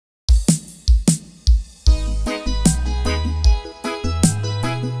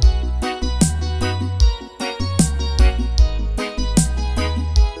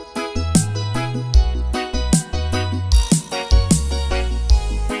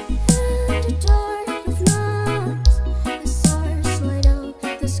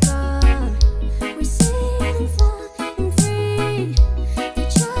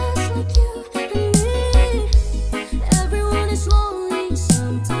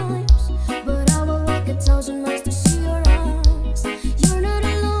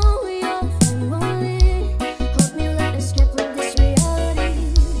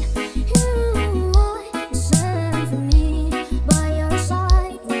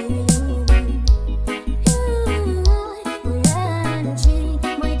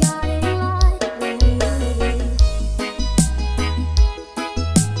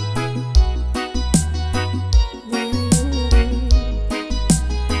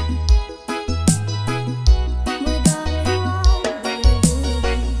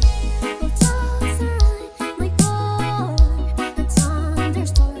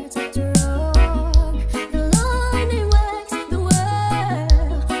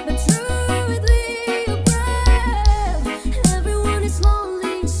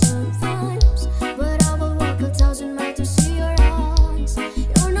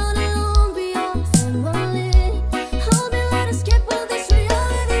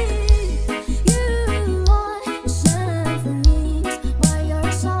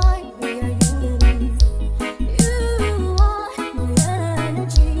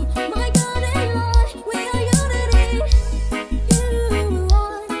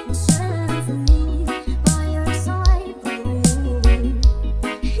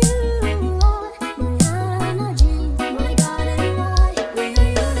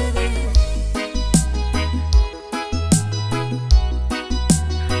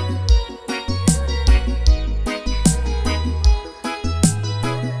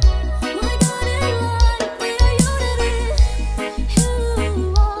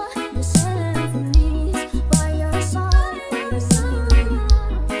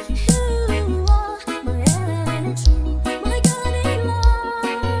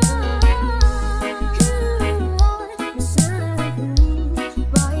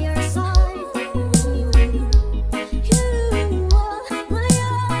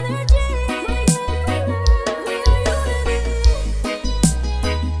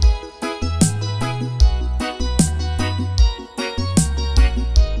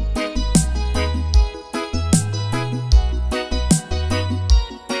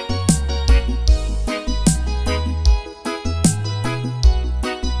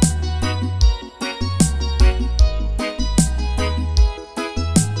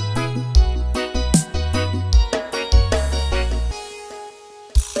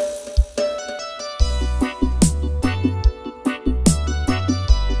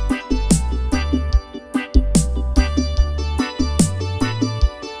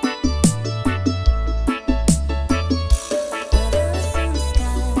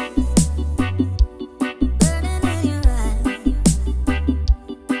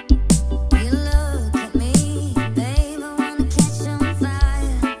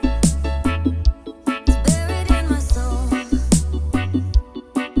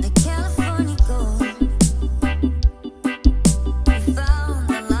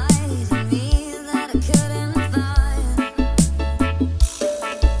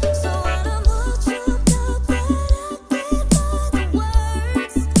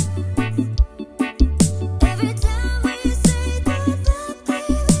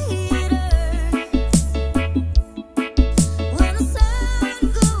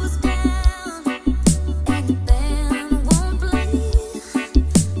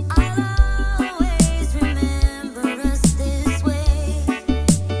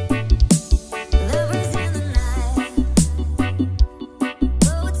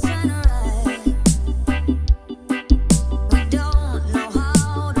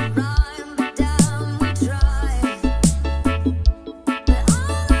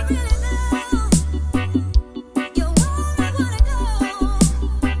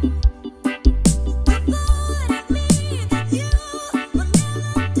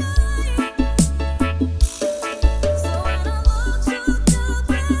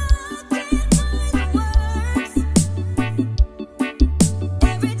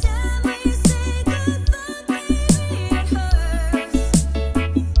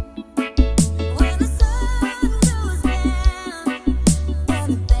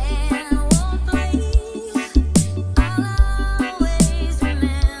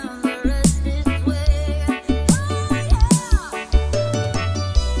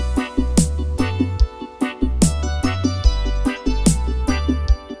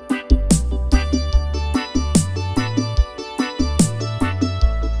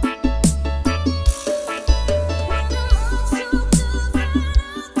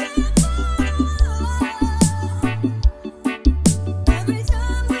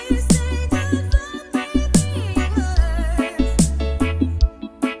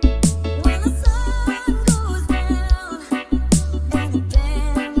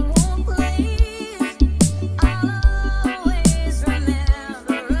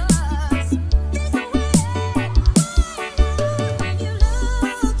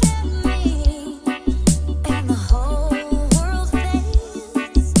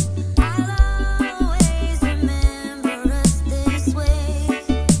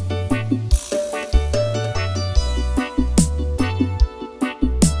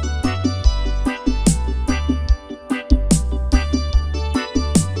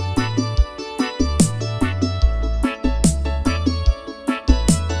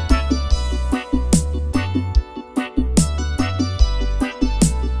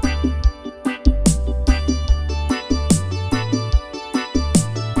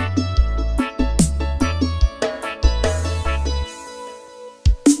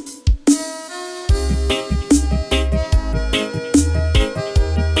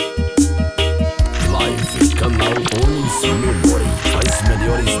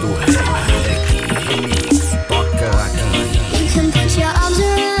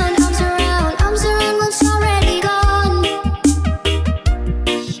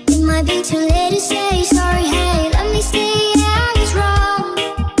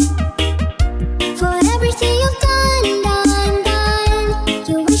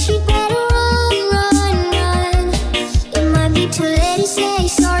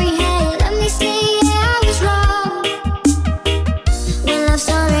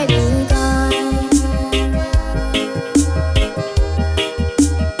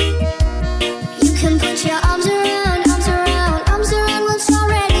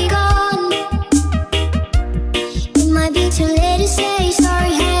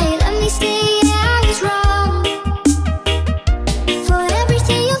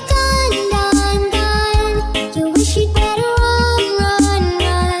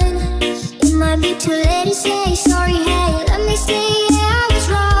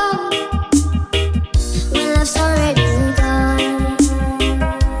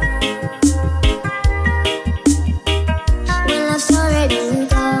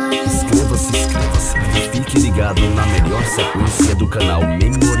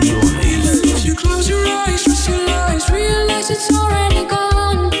If you close your eyes, trust your lies, realize it's already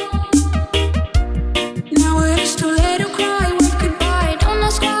gone. Now it is too late to cry, wave goodbye, don't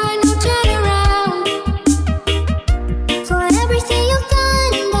ask why, no turn around. For everything you've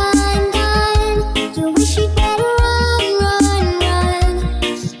done, you wish you'd better run.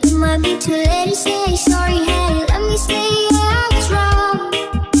 It might be too late to say sorry, hey, let me stay, yeah, I was wrong.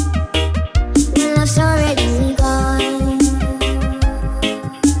 When love's already gone,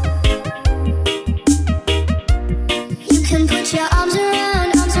 you can put your arms around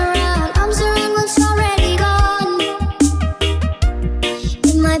what's already gone.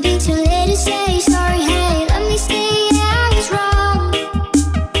 It might be too late to say sorry, hey, let me stay, yeah, I was wrong.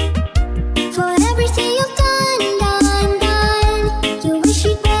 For everything you've done, you wish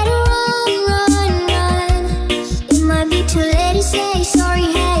you'd better run. It might be too late to say sorry,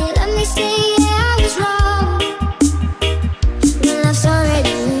 hey, let me stay, yeah, I was wrong. When love's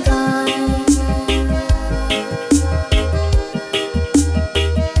already gone,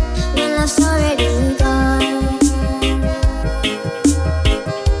 when love's already gone.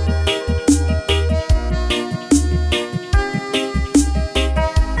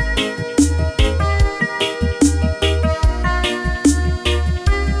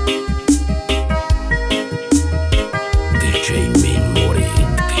 DJ Memory,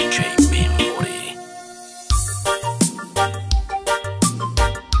 DJ Memory.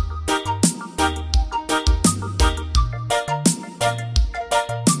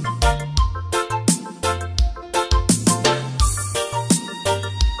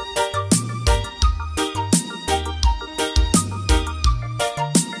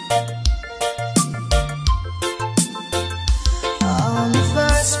 On the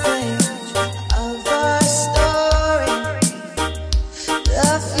first page of our story,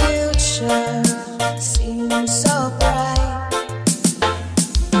 the future seems so bright.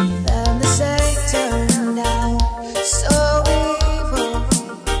 Then the day turned out so evil.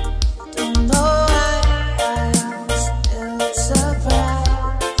 Don't know why I'm still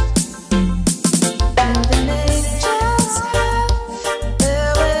surprised. Even angels have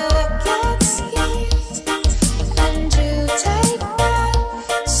their wicked schemes, and you take back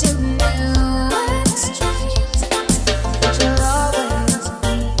to new extremes. But you'll always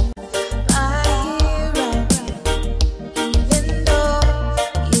be my hero, even though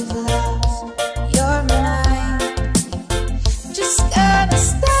you've lost your mind. Just gotta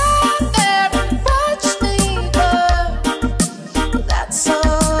stand there and watch me burn. That's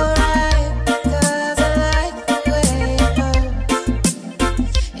alright, because I like the way it hurts.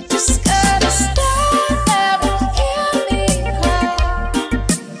 You just gotta stand there and hear me cry.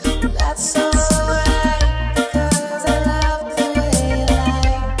 That's alright, because I love the way you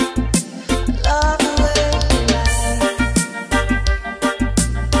lie. Love the way you lie.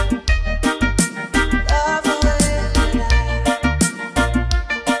 Love the way you lie.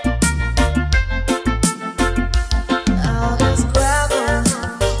 Now there's gravel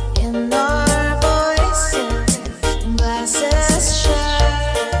in our voices, glasses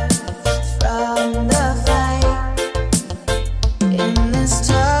shattered from the fight. In this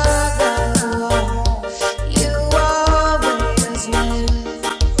tug of war, you always win,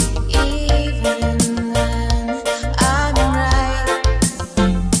 even when I'm right.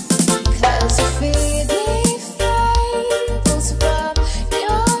 'Cause you feed me fables from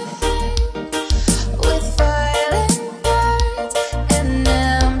your head, with violent words and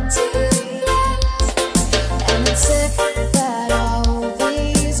empty threats. And it's sick that all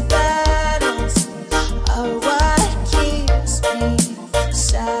these battles are what keeps me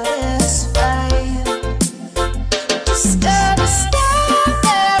satisfied. Just gotta stand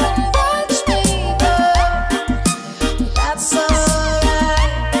there and watch me burn. That's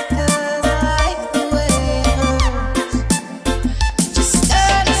alright, 'cause I like the way it hurts. Just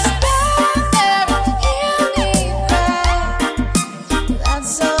gotta stand there and hear me cry.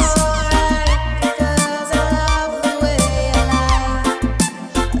 That's alright, because I love the way you lie.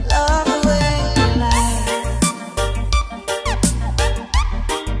 I love the way you lie.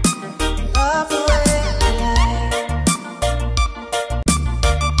 Love the way you lie.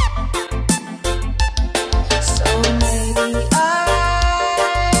 So maybe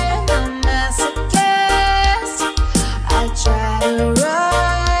I'm a masochist. I try to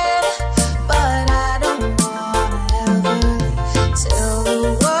run, but I don't wanna ever leave till the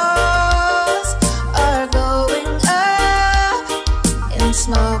walls are going up in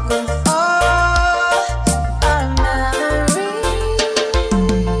smoke of all our memories.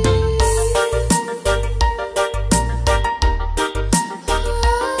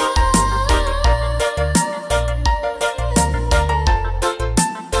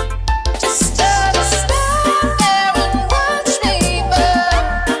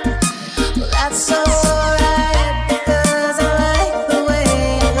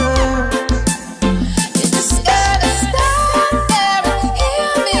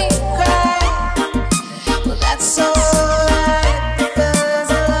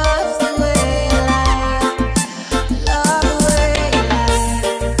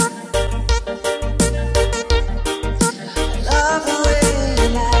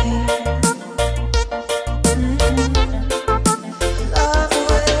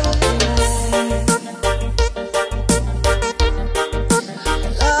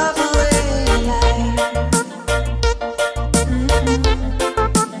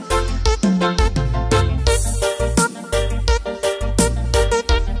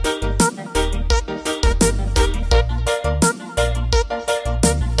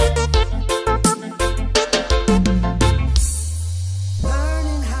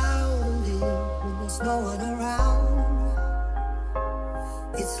 no one around.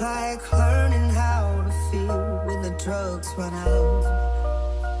 It's like learning how to feel when the drugs run out.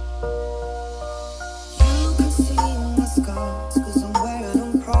 You can see my scars, 'cause I'm wearing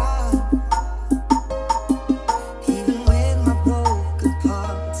them proud. Even with my broken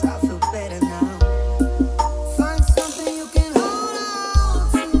parts, I feel better now. Find something you can hold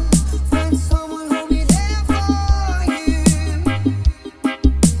on to. Find someone who'll be there for you.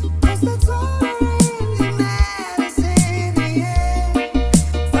 'Cause that's all that really matters in the end.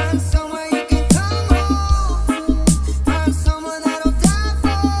 Find somewhere you can come home to. Find someone that'll die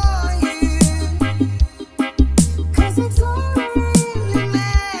for you. 'Cause that's all that really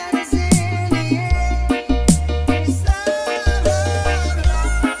matters in the end. It's love, love,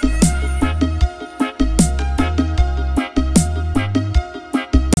 love.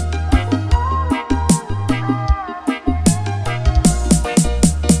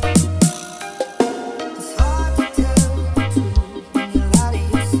 It's hard to tell the truth when you lie to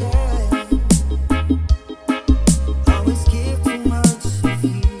yourself. Always give too much of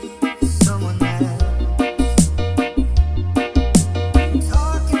you to someone else.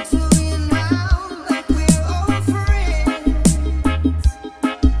 Talking to you now like we're old friends.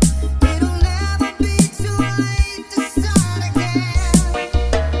 It'll never be too late to start again.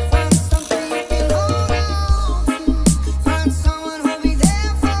 Find something you can hold on to. Find someone who'll be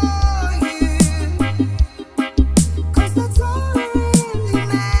there for you. 'Cause that's all that really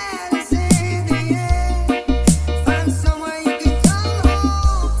matters in the end. Find somewhere you can come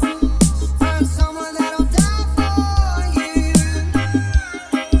home to. Find someone that'll die for you.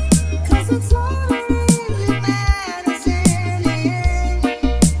 'Cause that's all that really matters in the end.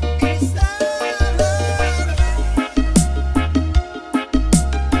 It's love, love,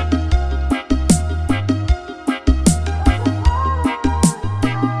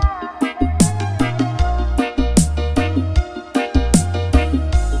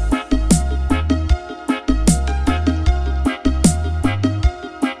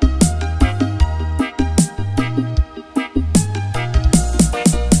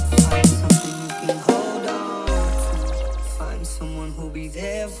 Find something you can hold on to. Find someone who'll be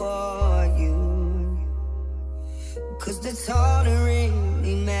there for you. 'Cause that's all that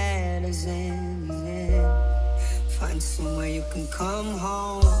really matters in the end. Find somewhere you can come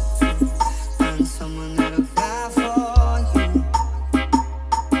home to. Find someone that'll die for you.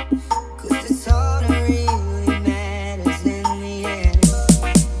 'Cause that's all that really matters in the end.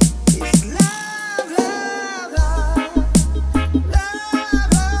 It's love, love, love. Love,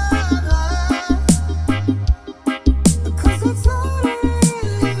 love, love. 'Cause that's all that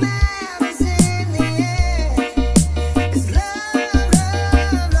really matters in the end. It's love,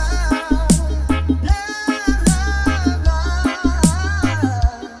 love, love. Love, love,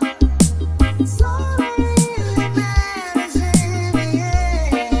 love.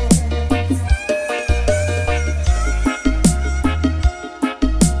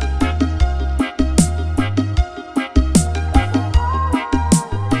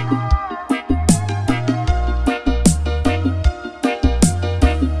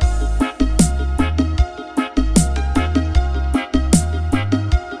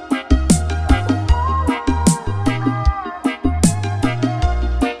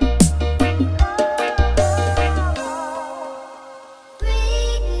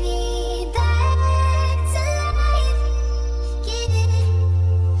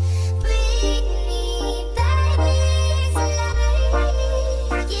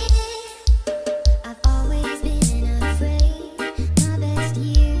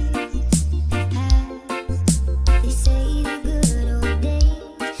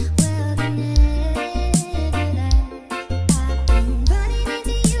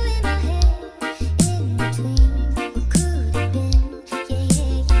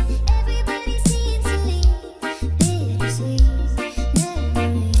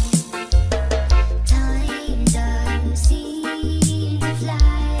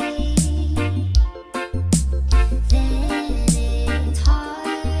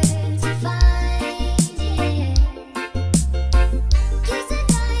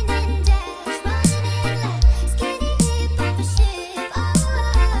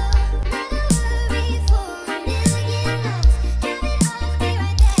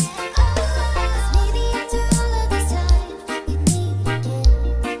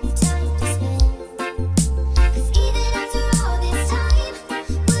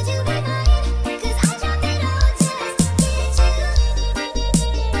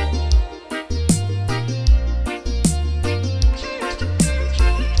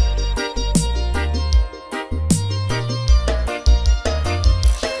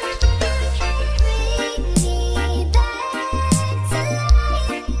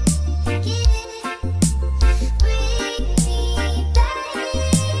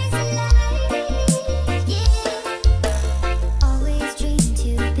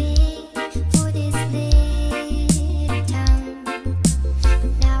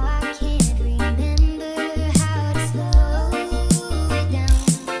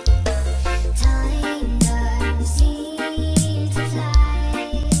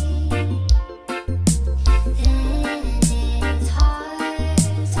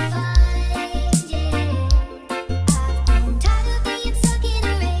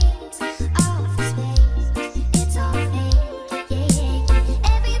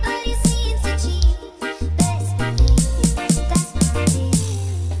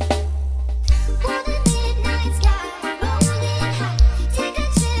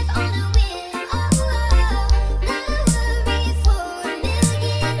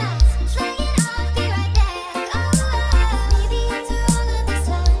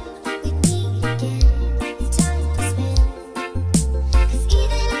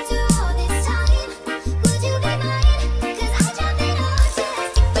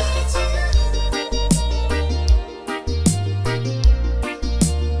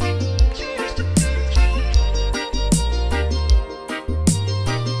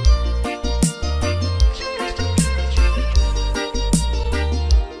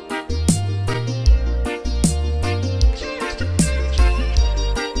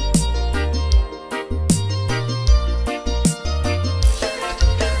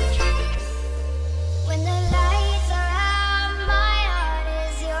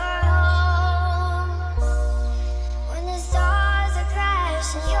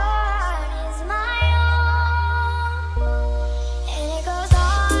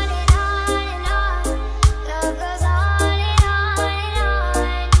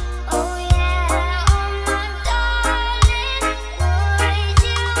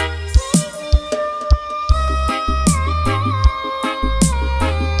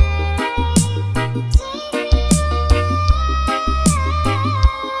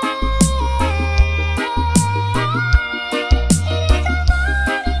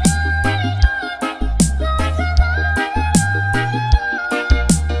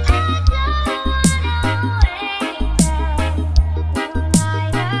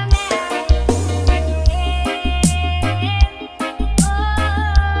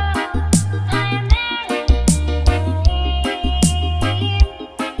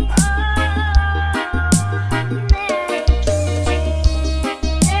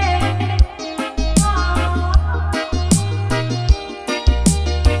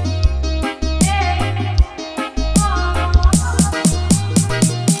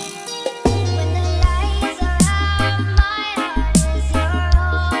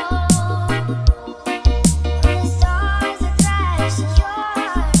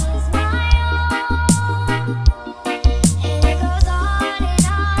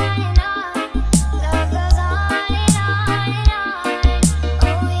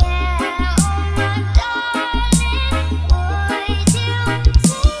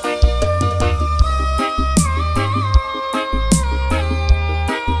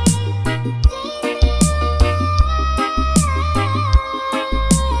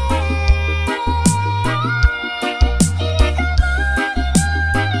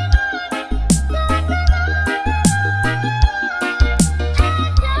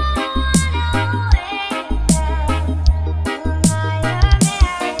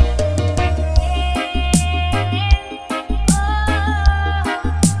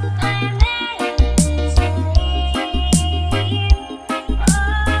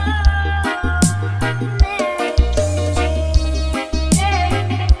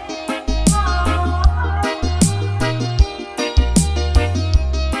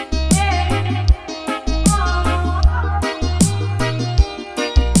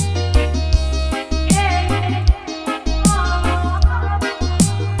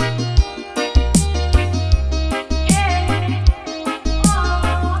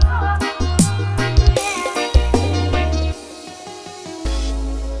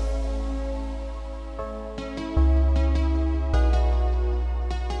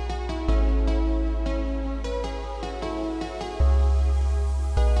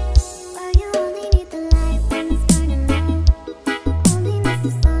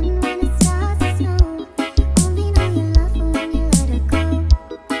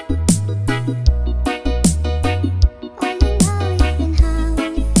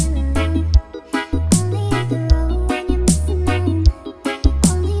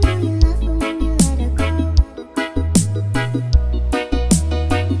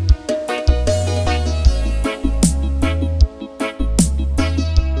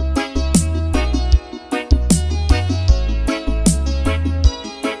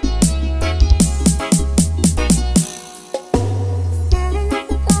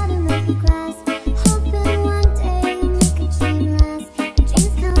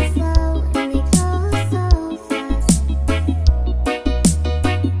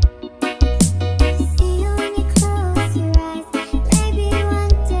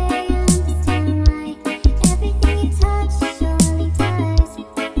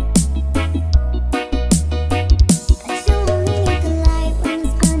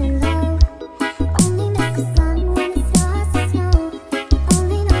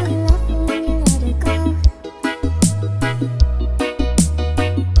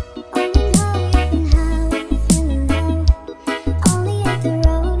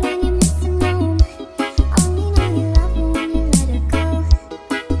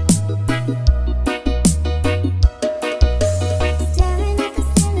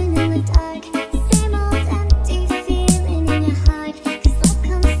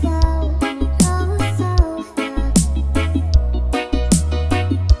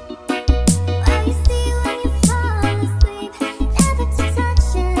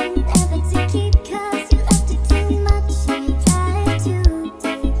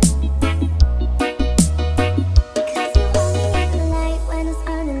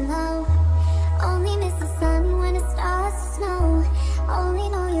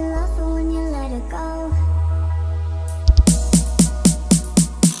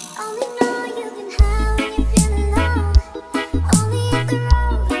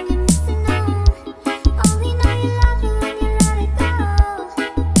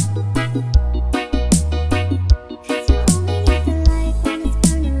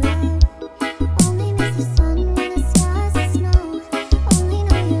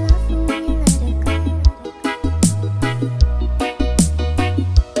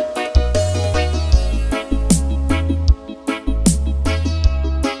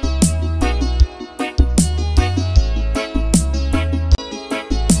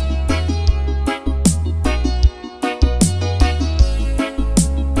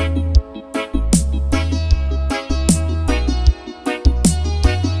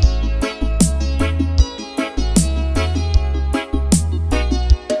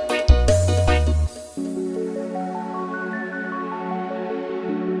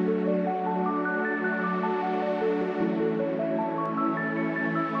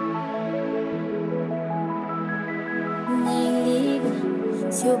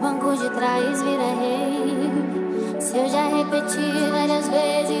 Se o banco de trás vira rei, se eu já repeti várias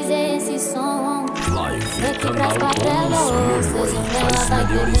vezes esse som, daqui pras quatrelas, seja ela vai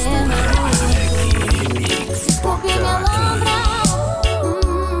tremendo. Desculpe minha lombra,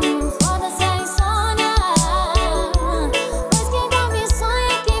 foda-se a insônia, pois quem dorme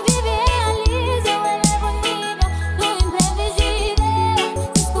sonha, quem vive realiza. Eu elevo o nível do imprevisível.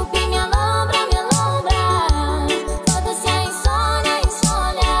 Desculpe minha lombra, foda-se a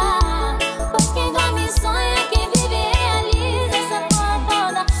insônia, pois quem dorme sonha, quem vive realiza. Essa porra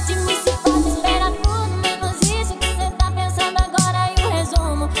toda de mim se pode esperar tudo, menos isso que cê tá pensando agora. E o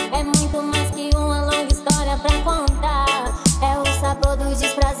resumo é muito mais que uma longa história pra contar. É o sabor do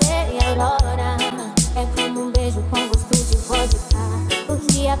desprazer e a aurora. É como um beijo com gosto de vodka,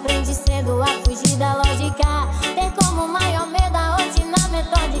 porque aprendi cedo a fugir da lógica, ter como maior medo a rotina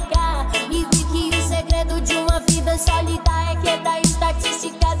metódica. E vi que o segredo de uma vida sólida é quieta e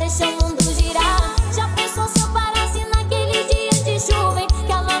estatística, deixa o mundo girar. Já pensou se eu parasse naqueles dias de chuva, hein?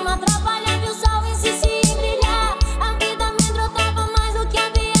 Que a lama atrapalhava e o sol insistia em brilhar. A vida me entrotava mais do que a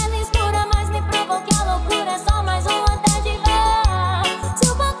viela escura, mas me provou que a loucura é só mais um até de ver. Se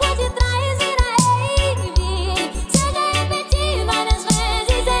o banco de trás vira rave, seja repetir várias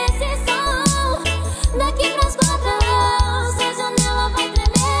vezes esse som, daqui pras quatrelas, a janela vai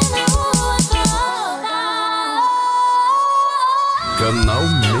tremer na rua toda. Canal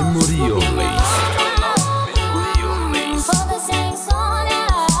Memoriales. Foda-se a insônia,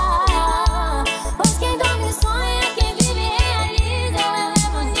 pois quem dorme sonha, quem vive realiza. Eu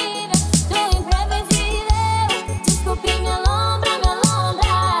elevo o nível do imprevisível. Desculpe minha lombra,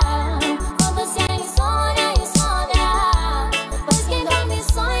 foda-se a insônia, pois quem dorme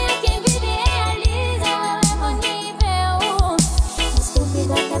sonha, quem vive realiza. Eu elevo o nível. Desculpe,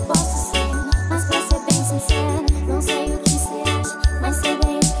 até posso ser, mas pra ser bem sincero, não sei o que cê acha, mas sei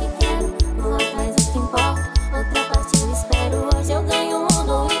bem o que quero. Vou atrás do que importa, outra parte eu espero. Hoje eu ganho o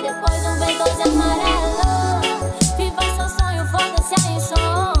mundo e depois um V12 amarelo. Viva seu sonho, foda-se a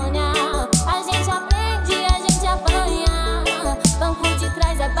insônia. A gente aprende, a gente apanha. Banco de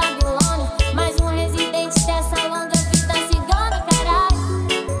trás é Babilônia, mais um residente dessa longa vida cigana, caralho.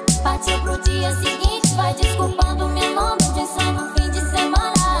 Partiu pro dia seguinte, vai desculpando minha lombra de sangue no fim de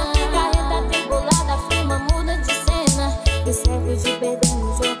semana. Carreta tribulada, firma, muda de cena e serve de perder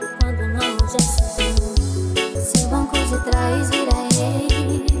no jogo quando não já se viu. Se o banco de trás vira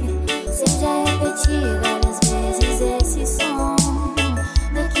rei, seja repetir várias vezes esse som,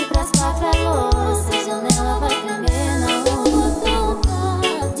 daqui pras quatrelas, a janela vai tremer na rua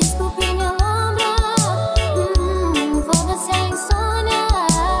toda. Desculpe minha lombra, foda-se a insônia,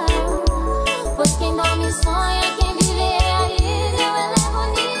 pois quem dorme sonha, quem vive realiza. Eu elevo o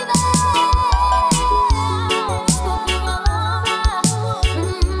nível. Desculpe minha lombra,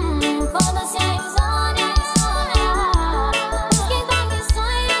 foda-se a insônia, pois quem dorme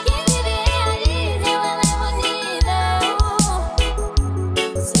sonha, quem vive realiza. Eu elevo o nível.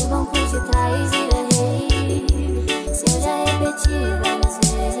 Se o banco de trás vira rei, se eu já repeti várias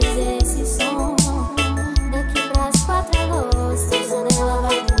vezes esse som, daqui pras quatrelas, a janela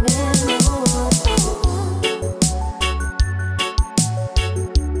vai tremer na rua toda.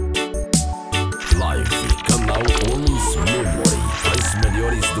 Live, canal Only's Memory. As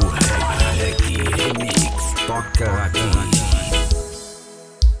melhores do reggae remix. Toca aqui.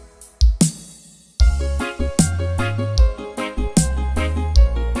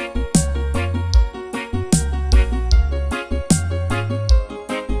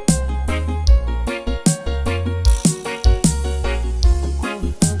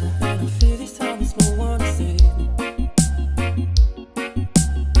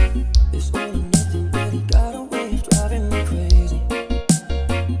 This all or nothing really got a way of driving me crazy.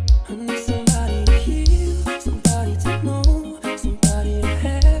 I need somebody to heal, somebody to know, somebody to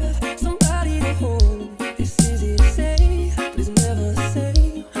have, somebody to hold. It's easy to say, but it's never the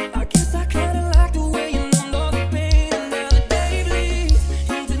same. I guess I kinda like the way you numbed all the pain. And now the day bleeds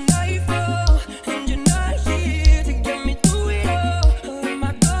into nightfall, and you're not here to get me through it all. I let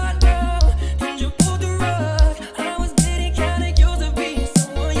my guard down, and you pulled the rug. I was getting kinda used to being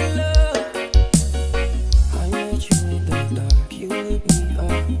someone you love. I met you in the dark, you lit me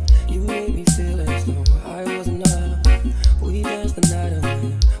up. You made me feel as though I was enough. We danced the night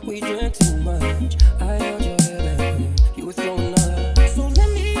away, we drank too much. I held your hair back then, you were throwing up. So let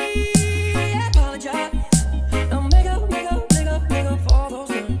me apologize. I'll make up for all those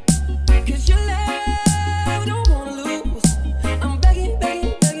times. 'Cause your love don't wanna lose. I'm begging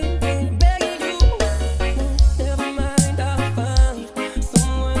you. Never mind, I'll find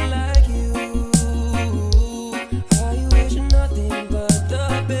someone like you. I wish nothing but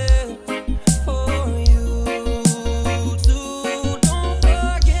the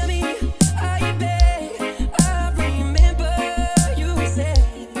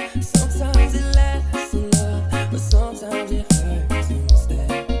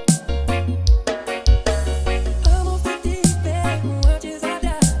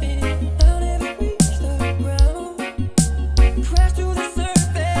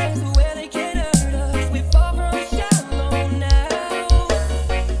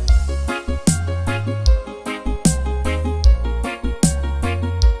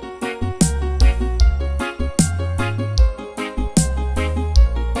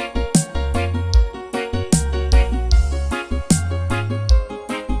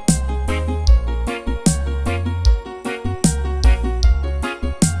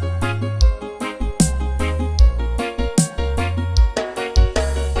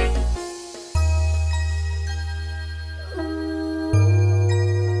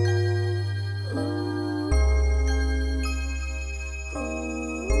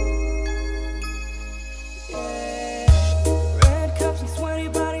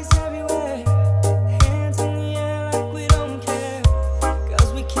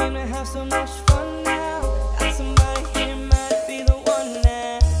have so much fun now. Got somebody here, might be the one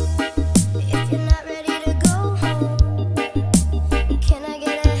now. If you're not ready to go home, can I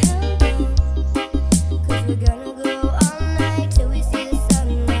get a hello? 'Cause we're gonna go all night till we see the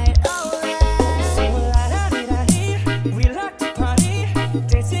sunlight. Alright. So la-da-dee-da-dee, we like to party,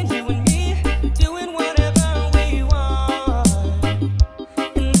 dancing you and me, doing whatever we want.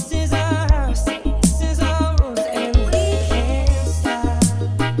 And this is our house, and this is our rules, and we can't stop,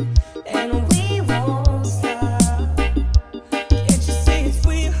 and we won't stop. Can't you see it's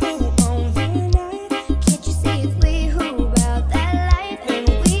we who own the night? Can't you see it's we who about that life? And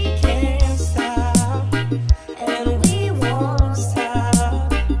we can't stop, and we won't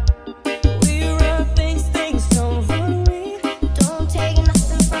stop. We run things don't run we. Don't take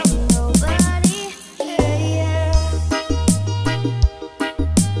nothing from nobody. Yeah, yeah.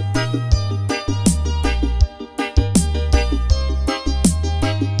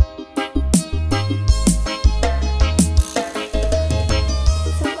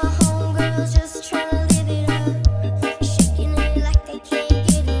 So my homegirls just tryna live it up, shaking it like they can't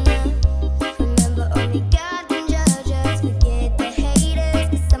get enough. Remember, only God can judge us. Forget the haters,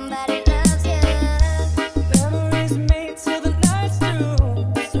 'cause somebody loves you. Memories made till the night's through,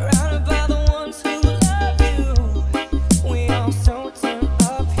 surrounded by the ones who love you. We all so turned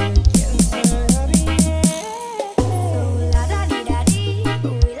up here, getting turned up, yeah. So la-da-dee-da-dee,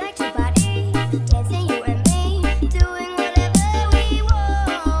 we like to party, dancing you and me, doing whatever we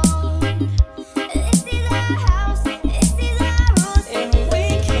want. This is our house, this is our rules. And we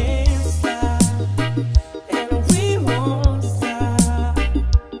can't stop, and we won't stop.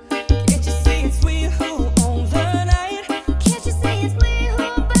 Can't you see it's we who own the night? Can't you see it's we who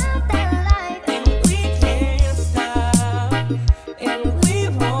about that life? And we can't stop, and we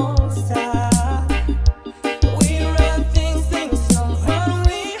won't stop. We run things don't run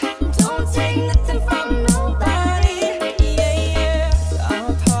we. Don't take nothing from nobody. Yeah, yeah. It's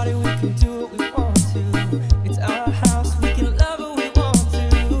our party, we can do what we want to. It's our house, we can love what we want to.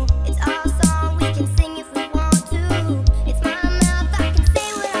 It's our song, we can sing if we want to. It's my mouth, I can say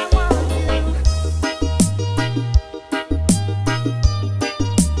what I want to.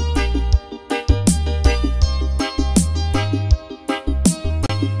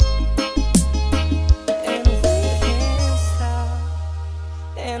 And we can't stop,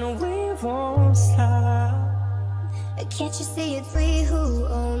 and we won't stop. Can't you see it's we who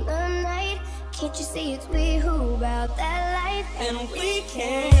own the night? Can't you see it's we who about that life? And we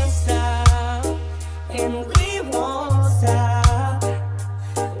can't stop, and we won't stop.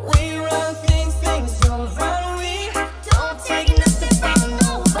 We run things don't run we. Don't take nothing from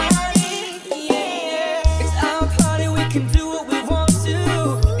nobody. Yeah, it's our party, we can do what we want to.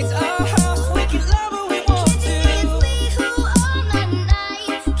 It's our house, we can love what we want Can't you see it's to. we who own the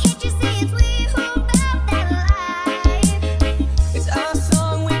night? Can't you see it's we who about that life? It's our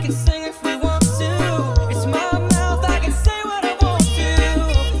song, we can sing if we want to. It's my mouth, I can say what I want to.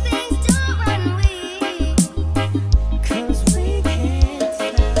 Things don't run we. 'Cause we can't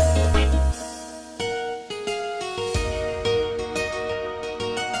stop.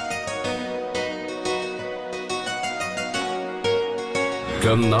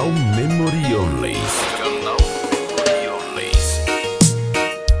 Canal Memory Only. Canal Memory Only.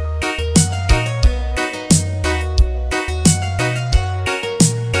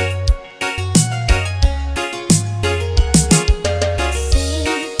 Sí,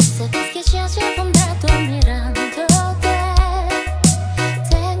 sabes que ya llevo un rato mirándote.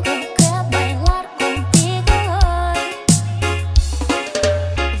 Tengo que bailar contigo hoy.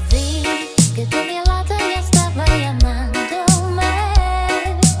 Vi que tu mirada ya estaba llamándome.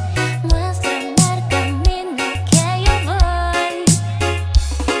 Muéstrame el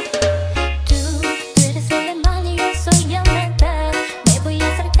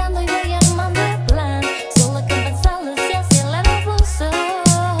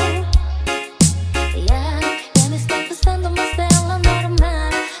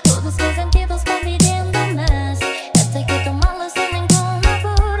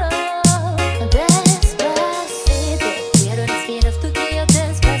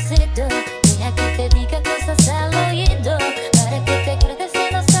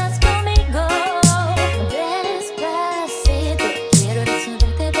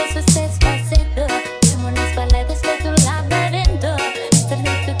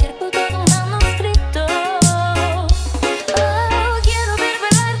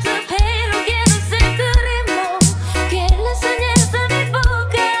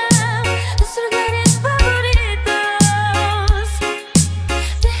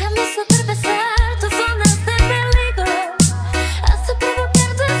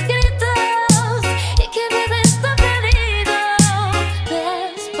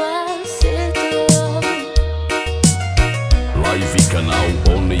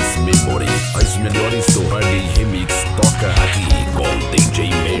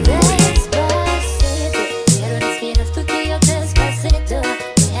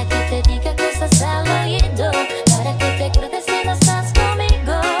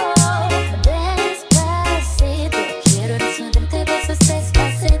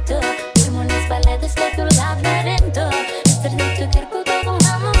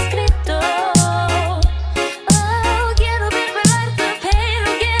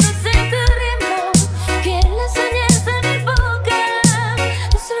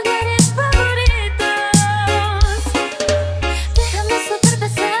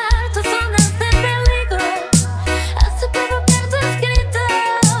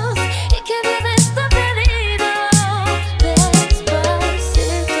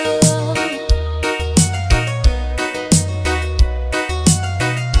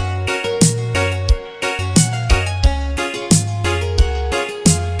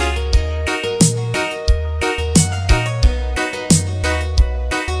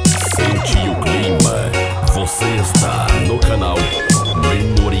Você está no canal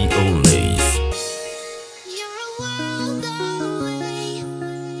Memory Only. You're a world away,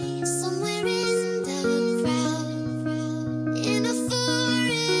 somewhere in the crowd, in a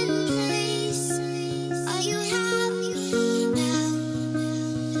foreign place. Are you happy now?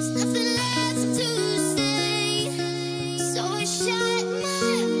 There's nothing left to say, so I shut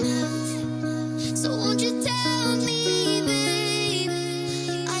my mouth. So won't you tell me, babe,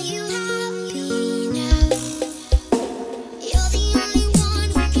 are you happy now? You're the only one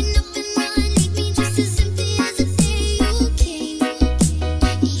who can open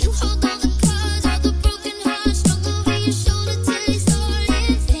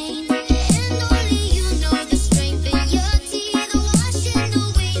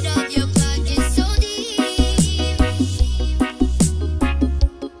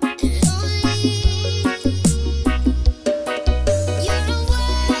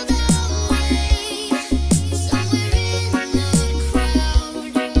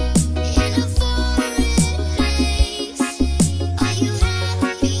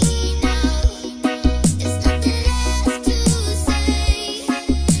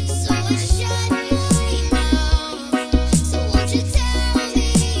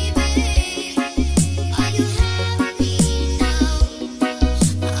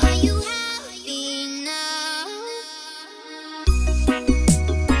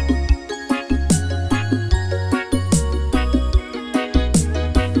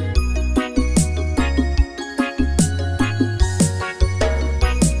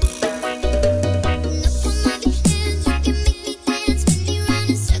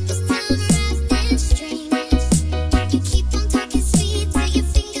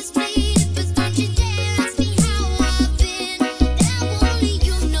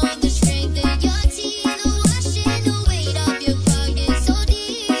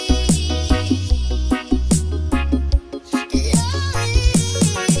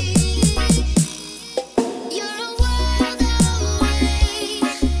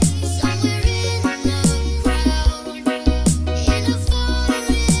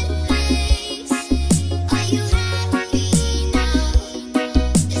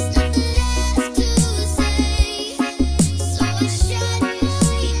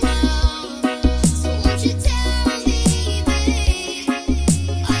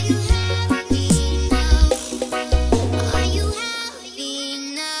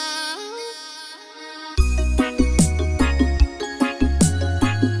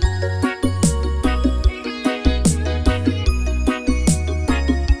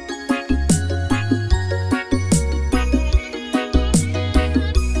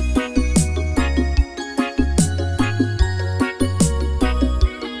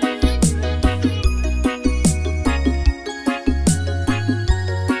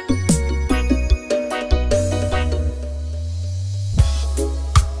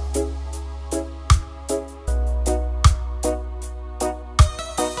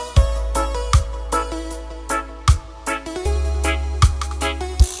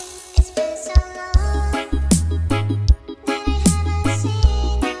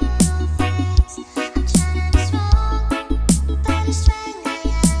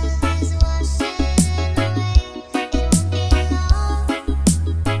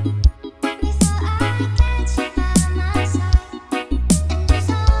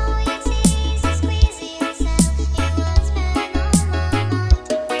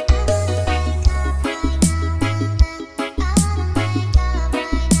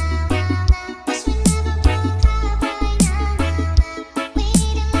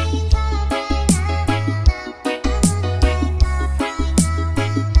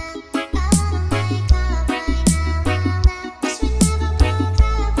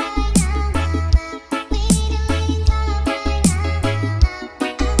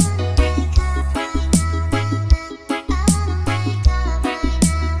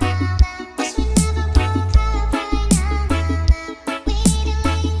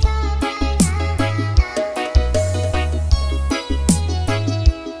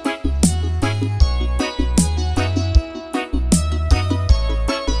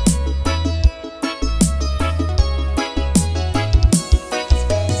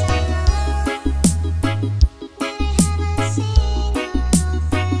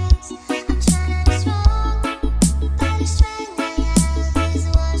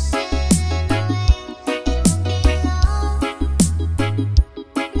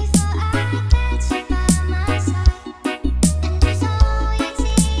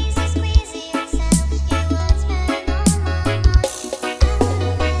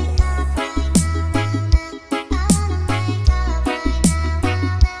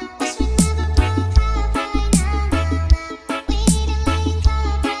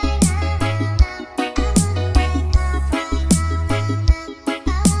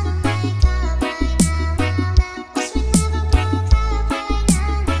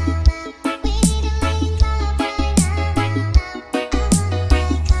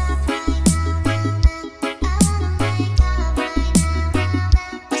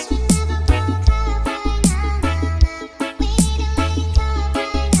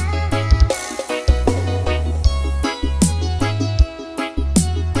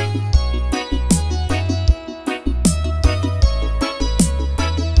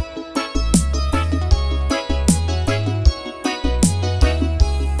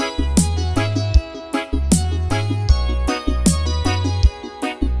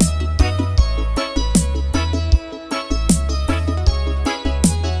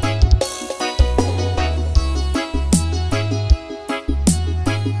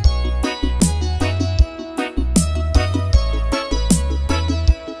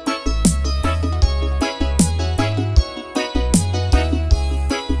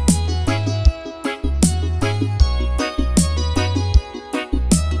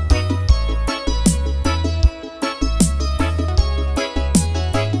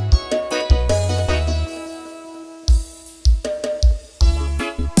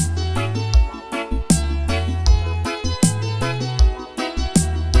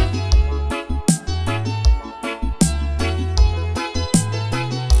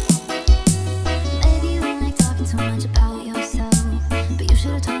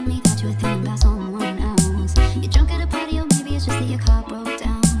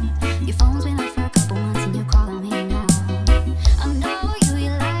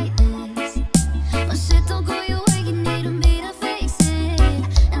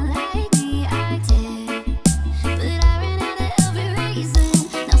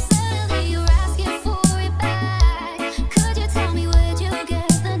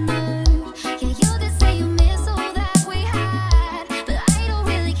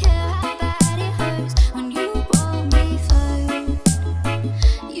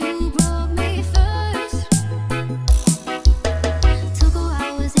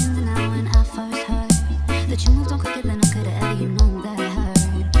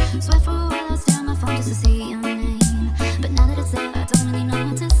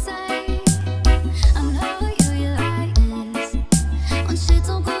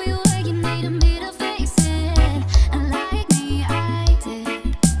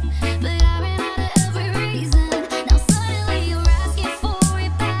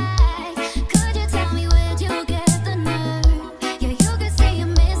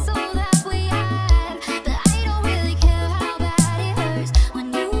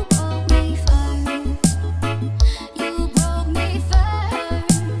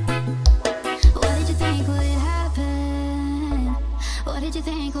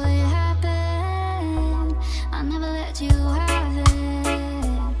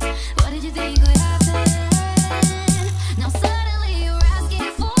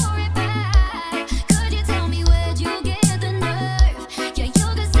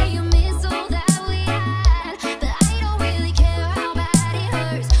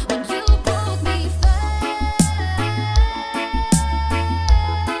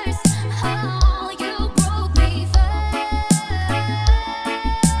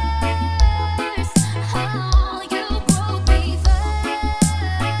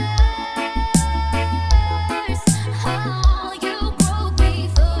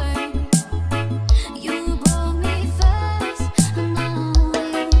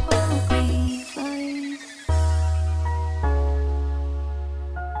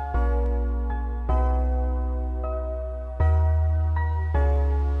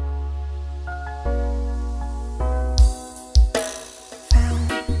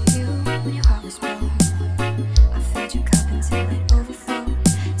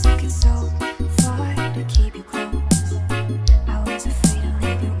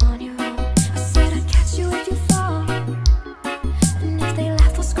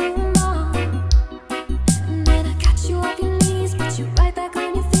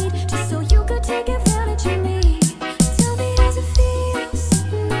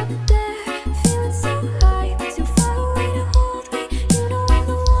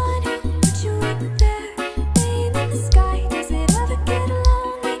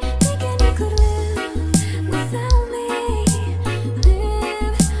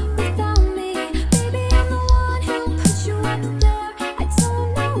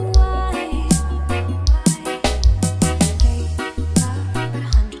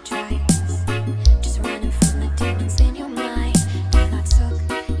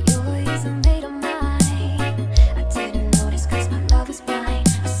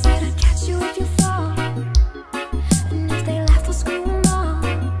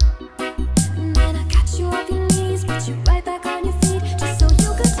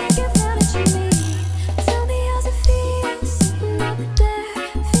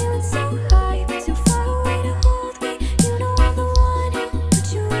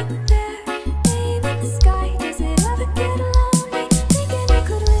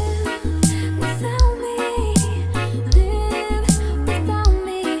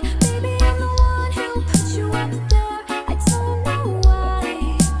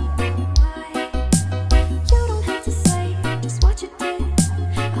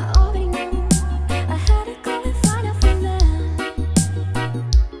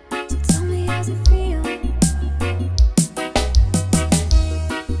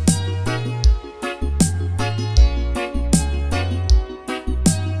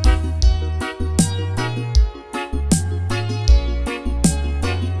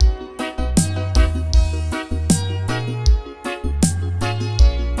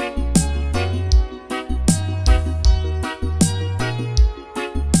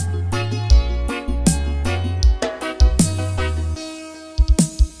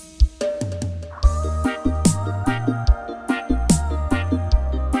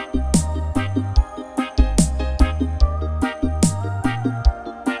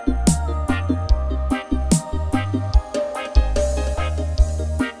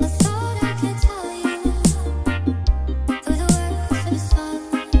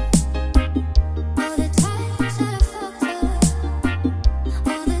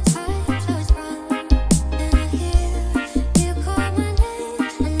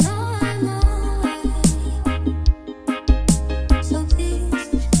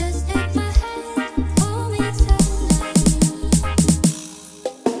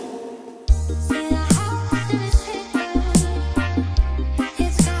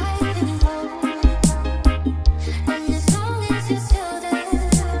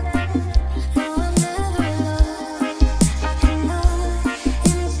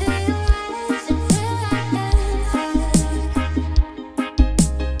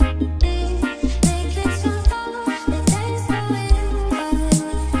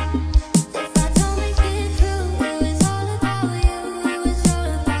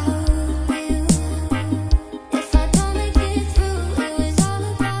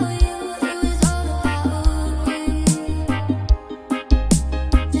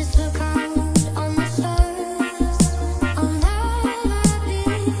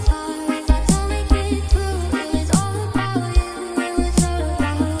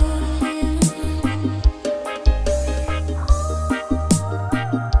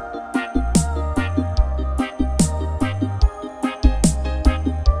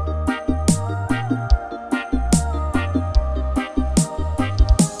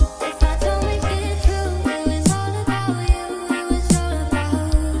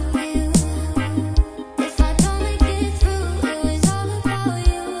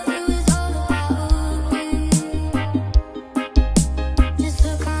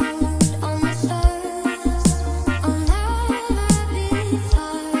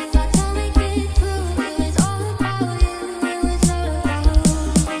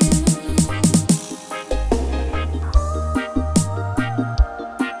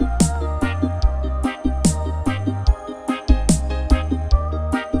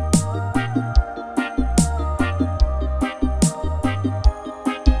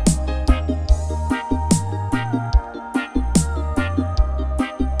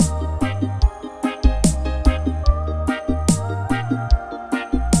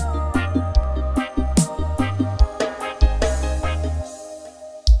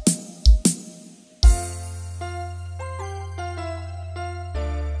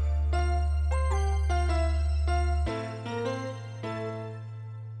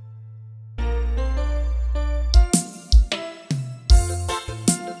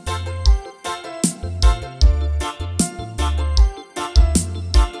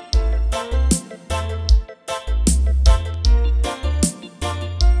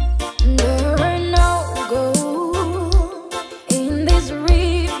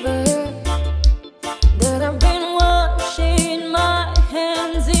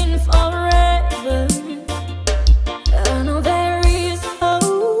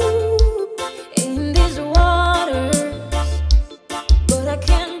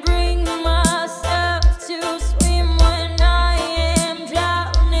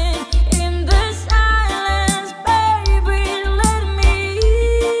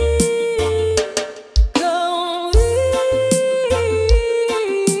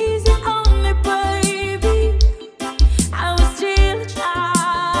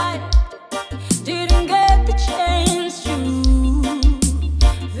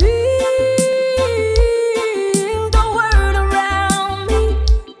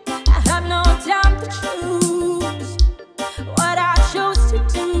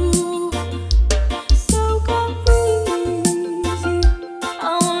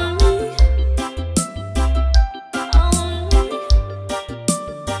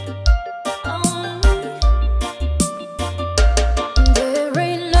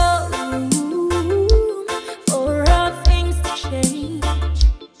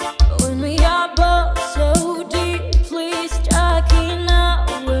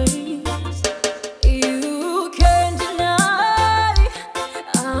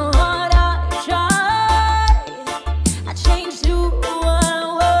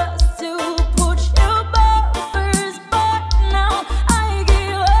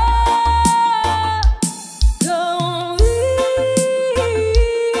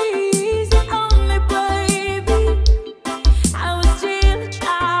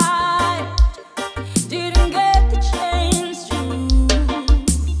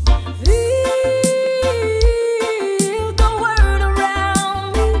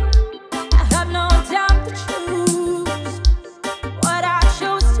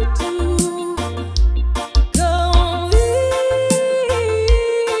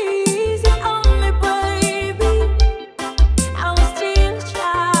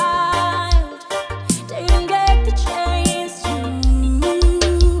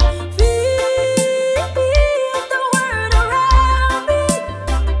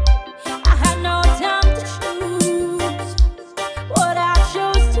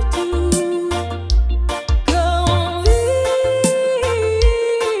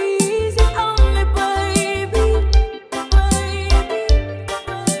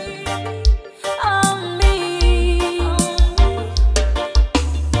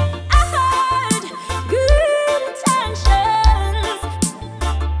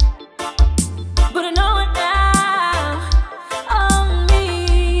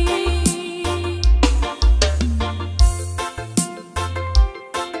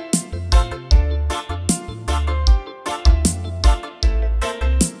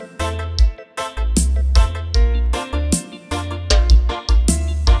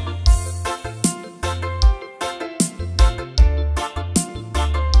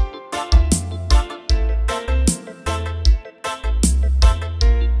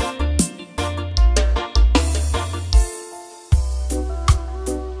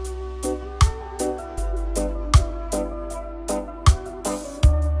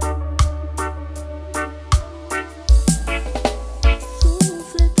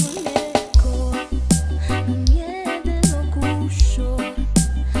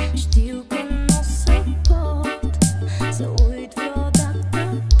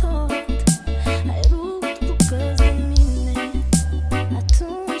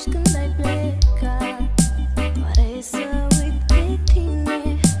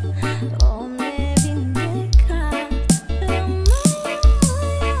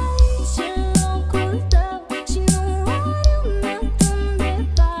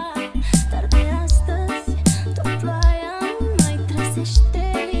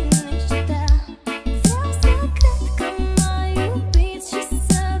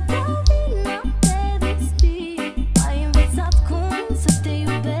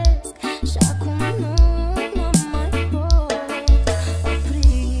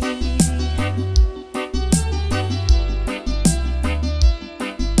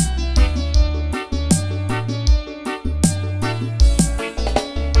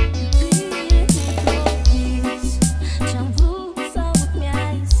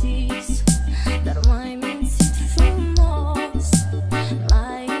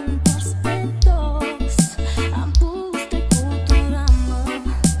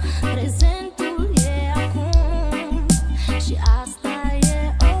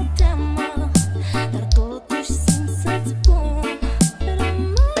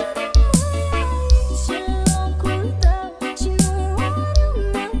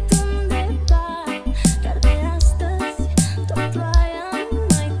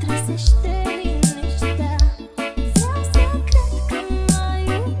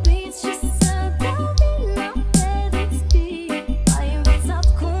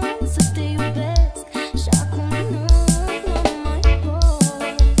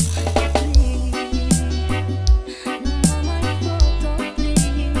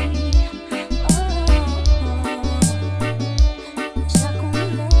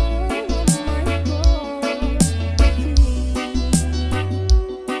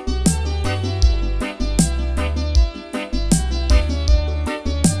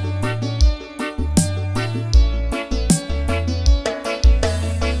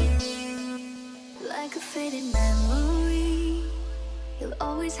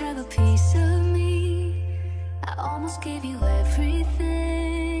always have a piece of me. I almost gave you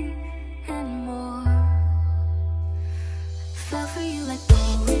everything and more. Fell for you like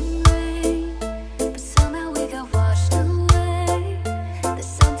pouring rain, but somehow we got washed away. There's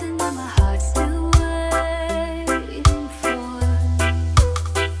something that my heart's still waiting for.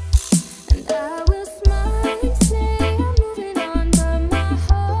 And I will smile and say I'm moving on, but my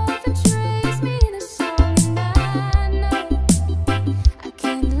heart betrays me in a song, and I know I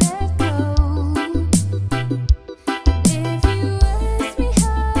can't let go. If you ask me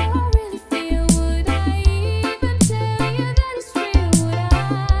how I really feel, would I even tell you that it's real? Would I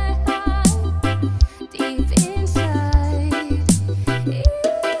hide deep inside?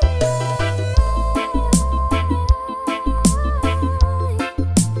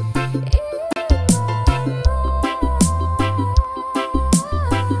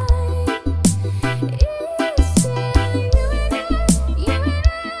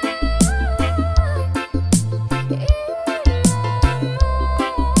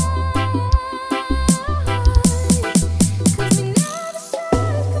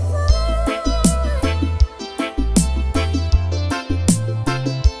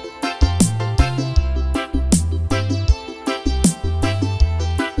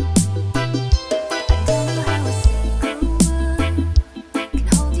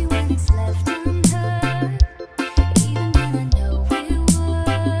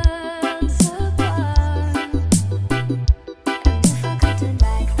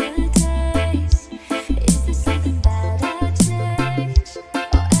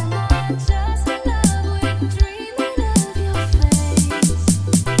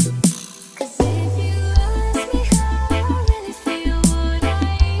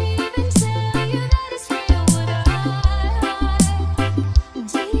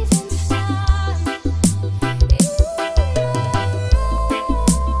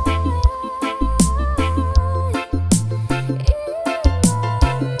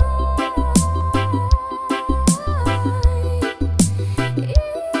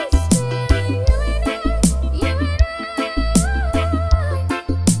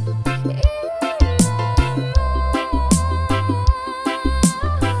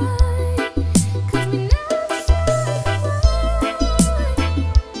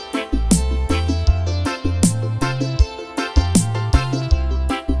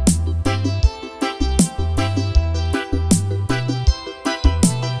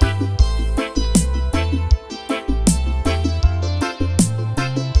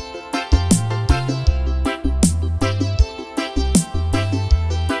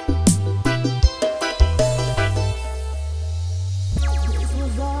 This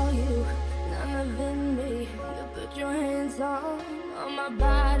was all you, none of it me. You put your hands on my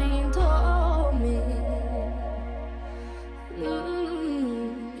body and told me,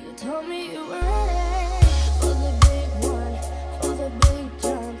 you told me